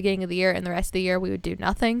way at the beginning of the year, and the rest of the year we would do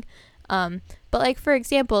nothing. But, like, for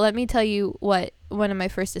example, let me tell you what one of my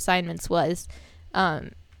first assignments was.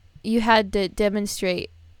 You had to demonstrate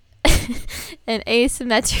an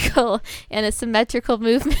asymmetrical and a symmetrical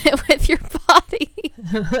movement with your body.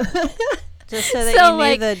 Just so that So, you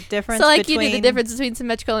like- knew the difference So, like, between... you knew the difference between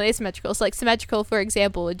symmetrical and asymmetrical. So, like, symmetrical, for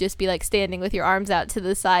example, would just be, like, standing with your arms out to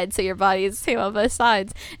the side so your body is the same on both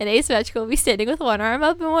sides. And asymmetrical would be standing with one arm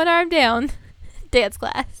up and one arm down. Dance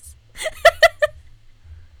class.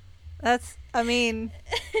 That's, I mean,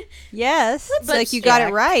 yes. It's But like, you got it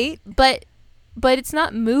Jack. right. But it's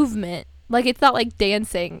not movement. Like, it's not like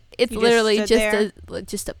dancing. It's You just literally stood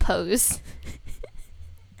just a pose.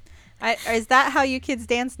 Is that how you kids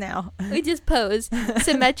dance now? We just pose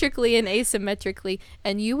symmetrically and asymmetrically,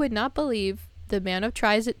 and you would not believe the amount of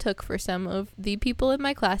tries it took for some of the people in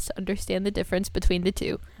my class to understand the difference between the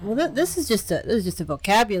two. Well, this is just a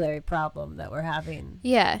vocabulary problem that we're having.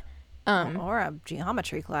 Yeah. Or a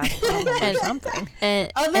geometry class problem or something.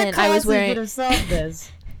 And Other and classes I was would wearing have solved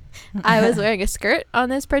this. I was wearing a skirt on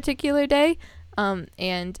this particular day,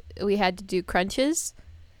 and we had to do crunches,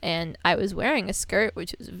 and I was wearing a skirt,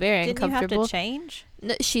 which was very Didn't you have uncomfortable. to change?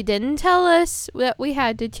 No, she didn't tell us that we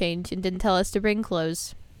had to change, and didn't tell us to bring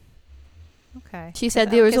clothes. Okay. She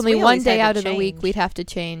said there was 'Cause only we one always day had out to of the week change. we'd have to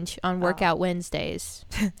change on Oh. workout Wednesdays,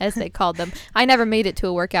 as they called them. I never made it to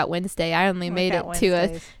a workout Wednesday. I only made it Workout to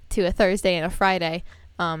Wednesdays. a Thursday and a Friday.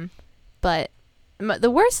 But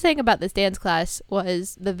the worst thing about this dance class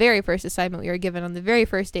was the very first assignment we were given on the very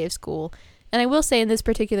first day of school. And I will say, in this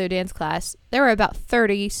particular dance class, there were about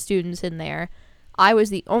 30 students in there. I was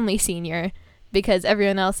the only senior because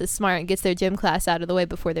everyone else is smart and gets their gym class out of the way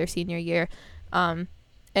before their senior year.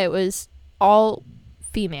 It was all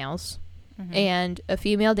females and a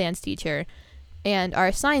female dance teacher. And our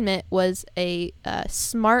assignment was a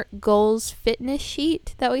SMART goals fitness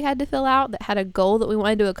sheet that we had to fill out that had a goal that we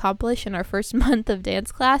wanted to accomplish in our first month of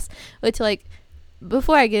dance class, which, like,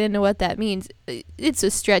 before I get into what that means, it's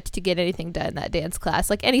a stretch to get anything done in that dance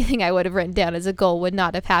class. Like, anything I would have written down as a goal would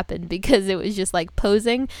not have happened because it was just, like,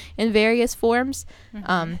 posing in various forms.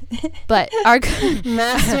 But our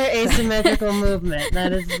Master asymmetrical movement.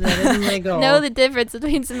 That is my goal. know the difference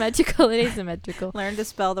between symmetrical and asymmetrical. Learn to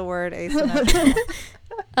spell the word asymmetrical.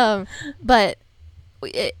 But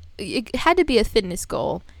it had to be a fitness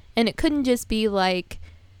goal, and it couldn't just be like,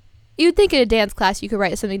 you'd think in a dance class you could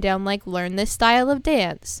write something down like, learn this style of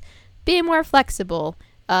dance, be more flexible,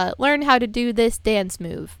 learn how to do this dance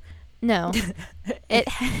move. No. it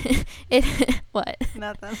what?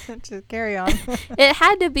 Nothing. Just carry on. It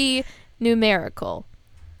had to be numerical.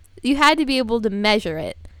 You had to be able to measure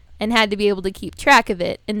it and had to be able to keep track of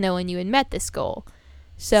it and know when you had met this goal.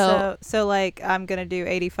 So like, I'm going to do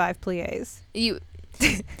 85 pliés. you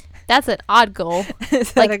that's an odd goal.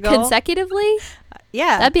 Is that Like, a goal? consecutively?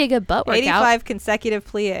 Yeah. That'd be a good butt workout. 85 consecutive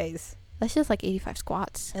pliés That's just like 85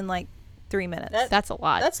 squats. in like 3 minutes. That's a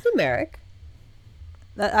lot. That's numeric.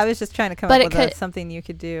 I was just trying to come But up it with could- something you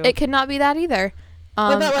could do. It could not be that either.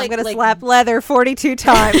 What about, I'm going to like- slap leather 42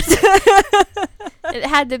 times. It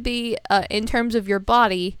had to be in terms of your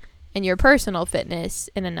body and your personal fitness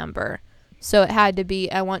in a number. So it had to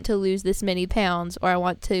be, I want to lose this many pounds, or I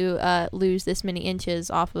want to lose this many inches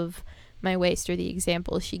off of my waist, or the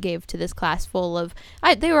examples she gave to this class full of,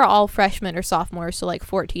 they were all freshmen or sophomores, so like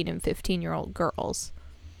 14 and 15-year-old girls.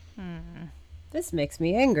 This makes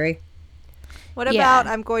me angry. What Yeah. about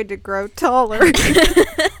I'm going to grow taller?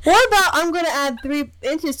 What about I'm going to add 3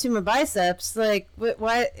 inches to my biceps? Like, why Would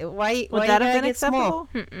you that gotta have been get small?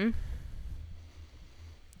 acceptable?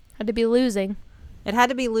 Had to be losing, It had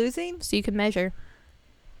to be losing? so you could measure.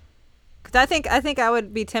 'Cause I think I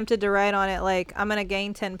would be tempted to write on it like, I'm gonna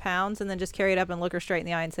gain 10 pounds, and then just carry it up and look her straight in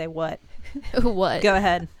the eye and say, what? What? Go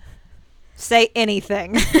ahead. Say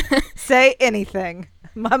anything. Say anything.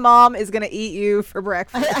 My mom is gonna eat you for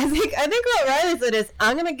breakfast. I think what Riley said is,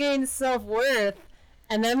 I'm gonna gain self-worth,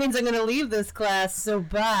 and that means I'm gonna leave this class. So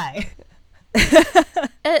bye.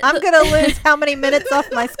 I'm gonna lose how many minutes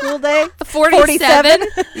off my school day? 47.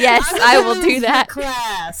 Yes, I'm I gonna will lose do the that.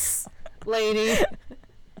 class, lady.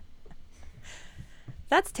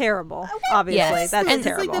 That's terrible. Obviously, Yes. that's And it's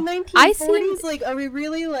terrible. like the 1940s. I seem- like, are we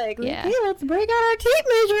really like, Yeah. hey, let's break out our tape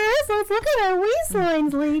measures. Let's look at our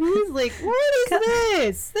waistlines, ladies. Like, what is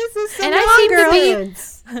this? This is so And I seem to be-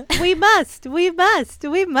 nonsense.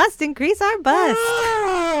 we must increase our bust.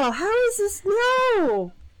 Oh, how is this?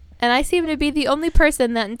 No. And I seem to be the only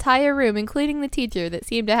person in that entire room, including the teacher, that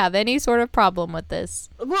seemed to have any sort of problem with this.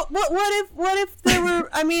 What if there were?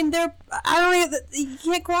 I mean, there. I don't even. You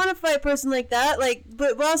can't quantify a person like that. Like,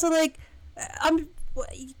 but also like, I'm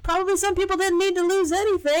probably some people didn't need to lose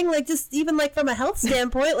anything. Like, just even like from a health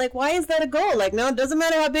standpoint, like, why is that a goal? Like, no, it doesn't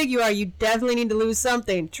matter how big you are. You definitely need to lose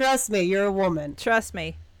something. Trust me, you're a woman. Trust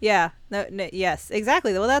me. Yeah. No, yes.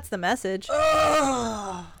 Exactly. Well, that's the message.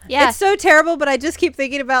 Oh. Yeah. It's so terrible, but I just keep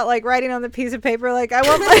thinking about like writing on the piece of paper, like, I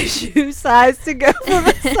want my shoe size to go from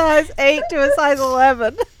a size 8 to a size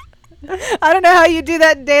 11. I don't know how you do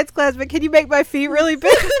that in dance class, but can you make my feet really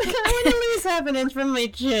big? I want to lose half an inch from my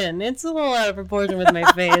chin. It's a little out of proportion with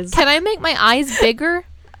my face. Can I make my eyes bigger?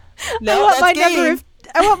 No, that's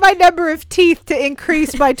I want my number of teeth to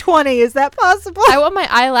increase by 20. Is that possible? I want my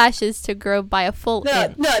eyelashes to grow by a full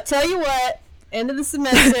inch. No, tell you what. End of the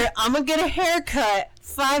semester, I'm gonna get a haircut.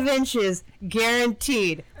 5 inches,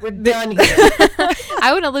 guaranteed. We're done here. I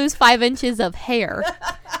want to lose 5 inches of hair.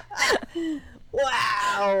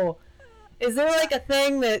 Wow. Is there like a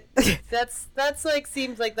thing that's like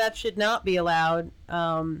seems like that should not be allowed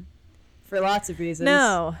for lots of reasons?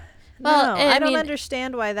 No. Well, No, and I I don't mean-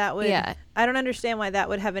 understand why that would. Yeah. I don't understand why that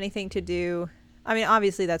would have anything to do. I mean,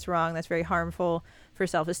 obviously that's wrong. That's very harmful for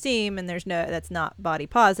self-esteem, and that's not body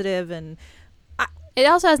positive, and It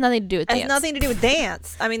also has nothing to do with has dance. nothing to do with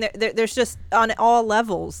dance. I mean, there's just on all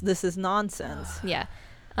levels, this is nonsense. Yeah.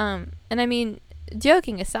 And I mean,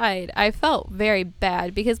 joking aside, I felt very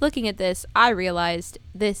bad because looking at this, I realized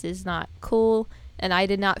this is not cool, and I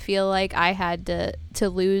did not feel like I had to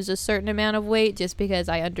lose a certain amount of weight just because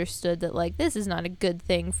I understood that, like, this is not a good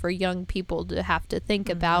thing for young people to have to think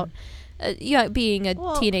about. Being a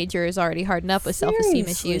Well, teenager is already hard enough with self-esteem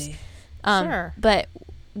issues. Seriously. Sure. But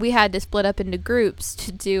we had to split up into groups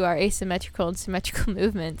to do our asymmetrical and symmetrical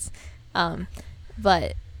movements.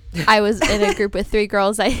 But I was in a group with 3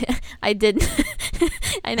 girls. I didn't.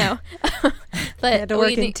 I know. But had to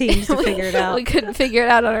work in teams to figure it out. We couldn't figure it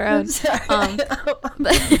out on our own. I'm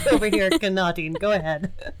over here nodding. Go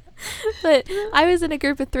ahead. But I was in a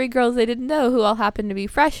group of 3 girls they didn't know who all happened to be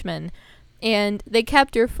freshmen. And they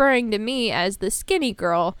kept referring to me as the skinny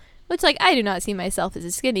girl, which, like, I do not see myself as a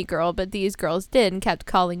skinny girl, but these girls did and kept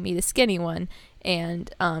calling me the skinny one. And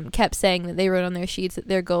kept saying that they wrote on their sheets that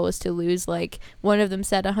their goal was to lose, like, one of them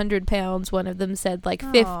said 100 pounds, one of them said, like,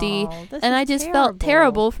 50. Oh, this And is I just felt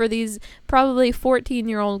terrible for these probably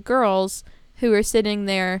 14-year-old girls who were sitting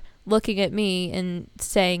there looking at me and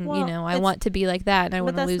saying, Well, I want to be like that and I But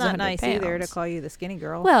want to that's lose not 100 nice pounds. either to call you the skinny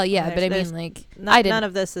girl. Well, yeah, but I There's- mean, like, None, I didn't. none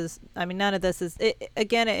of this is. I mean, none of this is.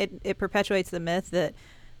 Again, it perpetuates the myth that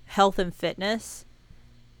health and fitness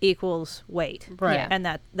equals weight, Right. Yeah.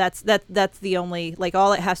 and that's the only, like,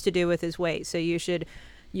 all it has to do with is weight. So you should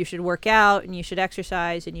work out and you should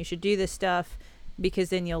exercise and you should do this stuff because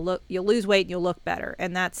then you'll lose weight and you'll look better.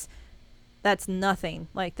 And that's nothing.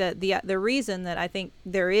 Like the reason that I think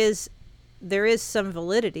there is some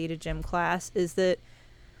validity to gym class is that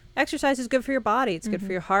exercise is good for your body. It's good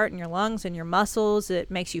for your heart and your lungs and your muscles.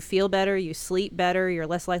 It makes you feel better. You sleep better. You're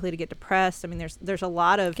less likely to get depressed. I mean, there's a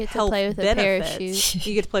lot of Get to health play with a benefits. parachute.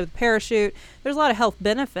 You get to play with a parachute. There's a lot of health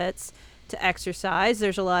benefits to exercise.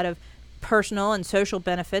 There's a lot of personal and social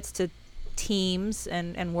benefits to teams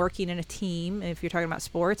and working in a team if you're talking about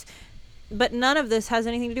sports. But none of this has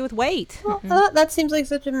anything to do with weight. Well, that seems like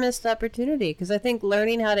such a missed opportunity because I think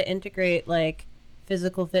learning how to integrate like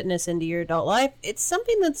physical fitness into your adult life, it's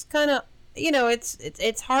something that's kind of,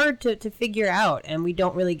 it's hard to figure out, and we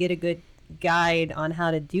don't really get a good guide on how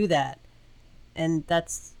to do that. And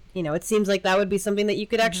that's, it seems like that would be something that you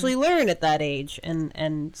could actually learn at that age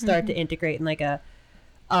and start to integrate in like a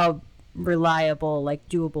reliable, like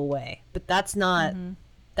doable way. But that's not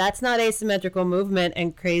asymmetrical movement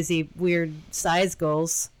and crazy weird size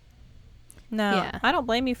goals. No, Yeah. I don't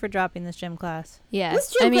blame you for dropping this gym class. Yeah.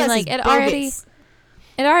 This gym I mean, class like, is it already. bogus.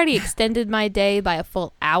 it already extended my day by a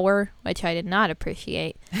full hour, which I did not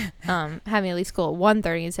appreciate. Having to leave school at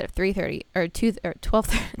 1:30 instead of 3:30 or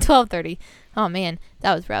 12:30. Oh man,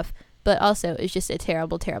 that was rough. But also, it was just a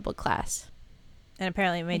terrible, terrible class. And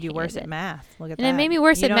apparently it made you worse hated at it. math. Look at And that. it made me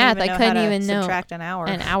worse You at don't math. even I know couldn't how to even know subtract an hour.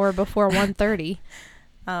 an hour before 1:30.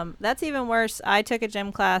 That's even worse. I took a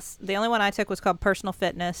gym class. The only one I took was called personal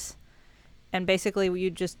fitness. And basically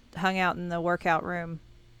you just hung out in the workout room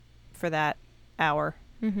for that hour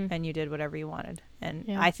Mm-hmm. and you did whatever you wanted. And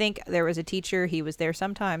Yeah. I think there was a teacher. He was there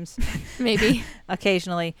sometimes. Maybe.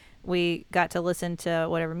 Occasionally we got to listen to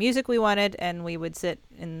whatever music we wanted and we would sit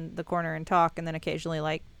in the corner and talk and then occasionally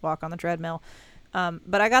like walk on the treadmill.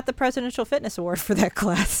 But I got the Presidential Fitness Award for that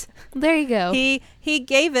class. There you go. He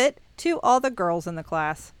gave it to all the girls in the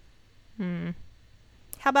class. Hmm.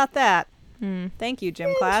 How about that? Hmm. Thank you,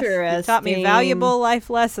 gym class. You taught me Interesting. valuable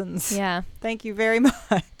life lessons. Yeah. Thank you very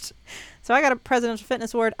much. So I got a Presidential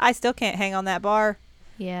Fitness Award. I still can't hang on that bar.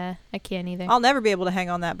 Yeah. I can't either. I'll never be able to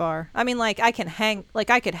hang on that bar. I mean, like I can hang,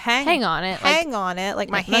 like I could Hang on it. hang on it, like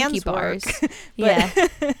my like monkey hands bars. work. Yeah.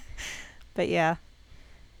 But yeah,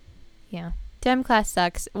 Yeah. Gym class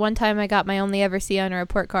sucks. One time I got my only ever C on a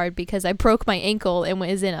report card because I broke my ankle and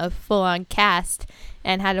was in a full-on cast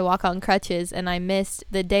and had to walk on crutches, and I missed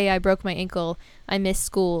the day I broke my ankle. I missed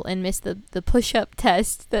school and missed the push-up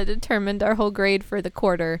test that determined our whole grade for the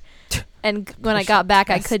quarter. And when I got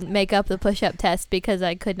back, I couldn't make up the push-up test because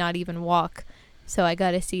I could not even walk. So I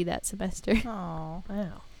got a C that semester. oh,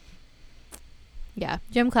 Wow. Yeah,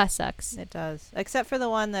 gym class sucks. it does. Except for the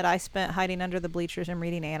one that I spent hiding under the bleachers and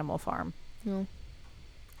reading Animal Farm. Well,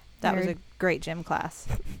 That was Nerd. a great gym class.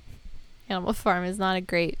 Animal Farm is not a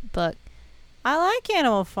great book. I like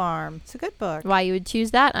Animal Farm. It's a good book. Why you would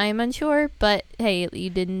choose that, I am unsure. But hey, you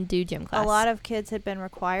didn't do gym class. A lot of kids had been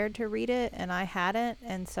required to read it, and I hadn't,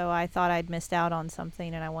 and so I thought I'd missed out on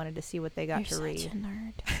something, and I wanted to see what they got You're to such read. a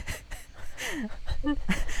nerd.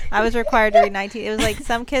 I was required to read 19. It was like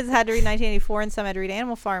some kids had to read 1984, and some had to read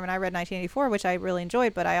Animal Farm, and I read 1984, which I really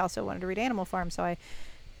enjoyed, but I also wanted to read Animal Farm, so I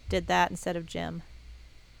did that instead of gym.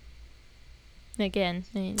 Again,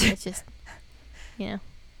 I mean, it's just, you know.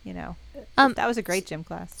 You know, Um, that was a great gym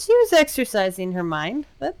class. She was exercising her mind.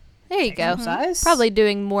 But There you go. exercise. Probably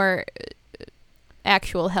doing more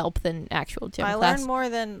actual help than actual gym I class. learned more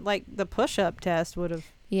than like the push-up test would have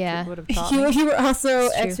Yeah. taught You, me. you were also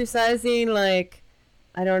It's true. exercising, like,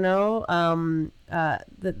 I don't know,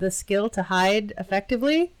 the skill to hide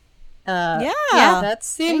effectively. Yeah. That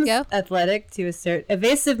seems go. athletic to assert.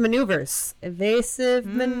 Evasive maneuvers. Evasive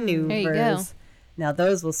maneuvers. There you go. Now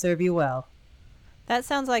those will serve you well. That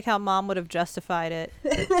sounds like how Mom would have justified it,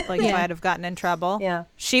 like if Yeah. I'd have gotten in trouble. Yeah.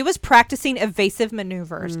 She was practicing evasive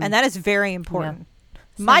maneuvers, and that is very important.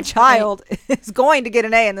 My Sounds child is going to get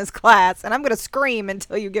an A in this class, and I'm going to scream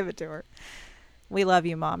until you give it to her. We love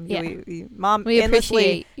you, Mom. Yeah. Mom We endlessly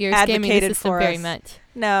appreciate your scamming the advocated system for very us. much.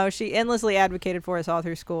 No, she endlessly advocated for us all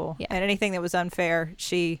through school. Yeah. And anything that was unfair,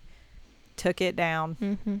 she took it down.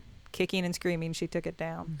 Mm-hmm. Kicking and screaming, she took it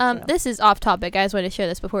down. So. This is off topic. I just want to share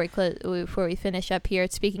this before we finish up here.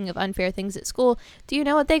 Speaking of unfair things at school, do you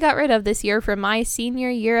know what they got rid of this year for my senior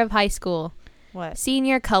year of high school? What?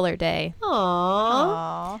 Senior Color Day. Aww.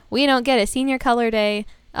 Aw. We don't get a Senior Color Day.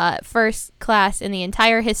 First class in the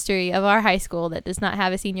entire history of our high school that does not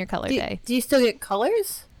have a Senior Color Day. Do you still get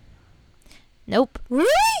colors? Nope. Really?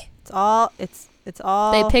 It's all. It's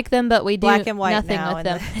all. They pick them, but we do black and white nothing now, with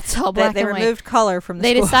and them. It's all black they and white. removed color from the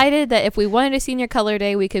They school. decided that if we wanted a Senior Color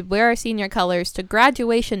Day, we could wear our senior colors to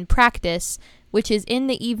graduation practice, which is in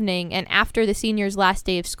the evening and after the seniors' last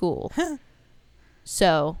day of school.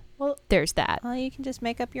 So, Well- there's that. Well, you can just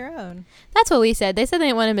make up your own. That's what we said. They said they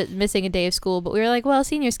didn't want him missing a day of school, but we were like, well,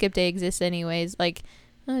 Senior Skip Day exists anyways. Like,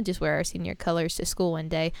 just wear our senior colors to school one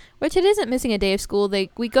day. Which it isn't missing a day of school.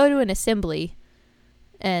 We go to an assembly,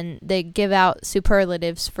 and they give out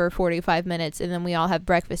superlatives for 45 minutes, and then we all have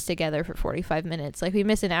breakfast together for 45 minutes. Like, we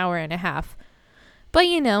miss an hour and a half. But,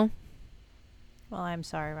 Well, I'm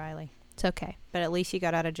sorry, Riley, it's okay. but at least you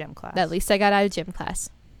got out of gym class. At least I got out of gym class.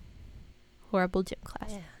 Horrible gym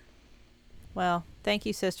class. Well, thank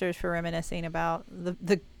you, sisters, for reminiscing about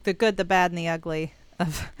the good, the bad, and the ugly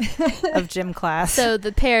of gym class. So,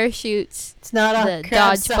 the parachutes It's not a The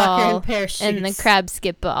crab soccer dodgeball and parachutes. and the crab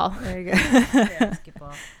skip ball. there you go.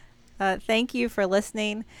 Basketball. Thank you for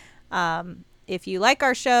listening. If you like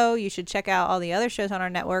our show, you should check out all the other shows on our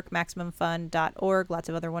network, MaximumFun.org. Lots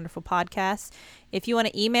of other wonderful podcasts. If you want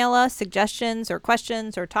to email us suggestions or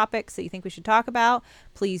questions or topics that you think we should talk about,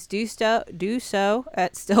 please do so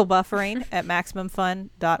at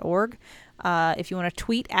stillbuffering@MaximumFun.org. If you want to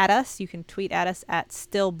tweet at us, you can tweet at us at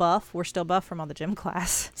stillbuff. We're still buff from all the gym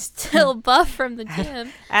class. Still buff from the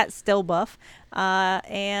gym. At stillbuff.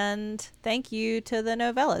 And thank you to the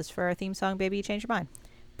Novellas for our theme song, Baby You Change Your Mind.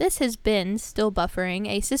 This has been Still Buffering,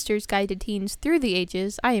 a sister's guide to teens through the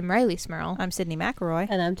ages. I am Riley Smurl. I'm Sydney McElroy.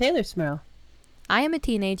 And I'm Taylor Smurl. I am a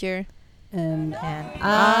teenager. And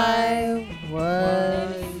I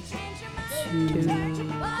was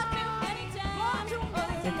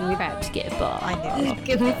Crab skip ball. I knew.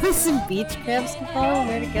 Can we play some beach crabs ball when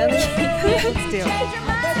we're together? Let's do it.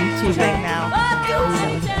 Right now.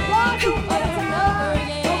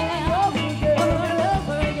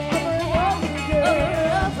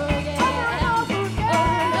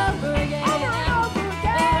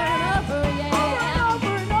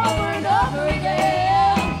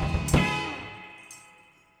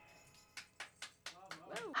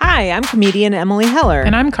 Hi, I'm comedian Emily Heller.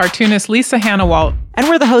 And I'm cartoonist Lisa Hannawalt. And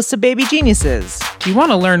we're the hosts of Baby Geniuses. Do you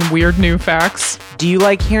want to learn weird new facts? Do you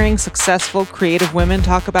like hearing successful, creative women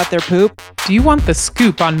talk about their poop? Do you want the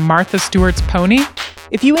scoop on Martha Stewart's pony?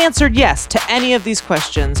 If you answered yes to any of these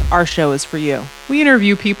questions, our show is for you. We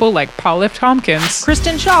interview people like Paul F. Tompkins,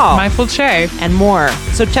 Kristen Shaw, Michael Che, and more.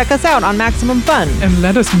 So check us out on Maximum Fun. and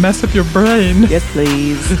let us mess up your brain. Yes,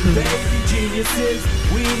 please. Baby geniuses,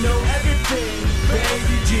 we know everything.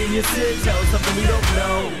 Baby geniuses, tell us something we don't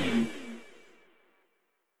know.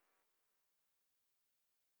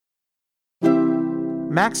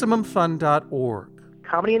 MaximumFun.org.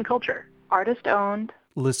 Comedy and culture. Artist owned.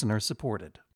 Listener supported.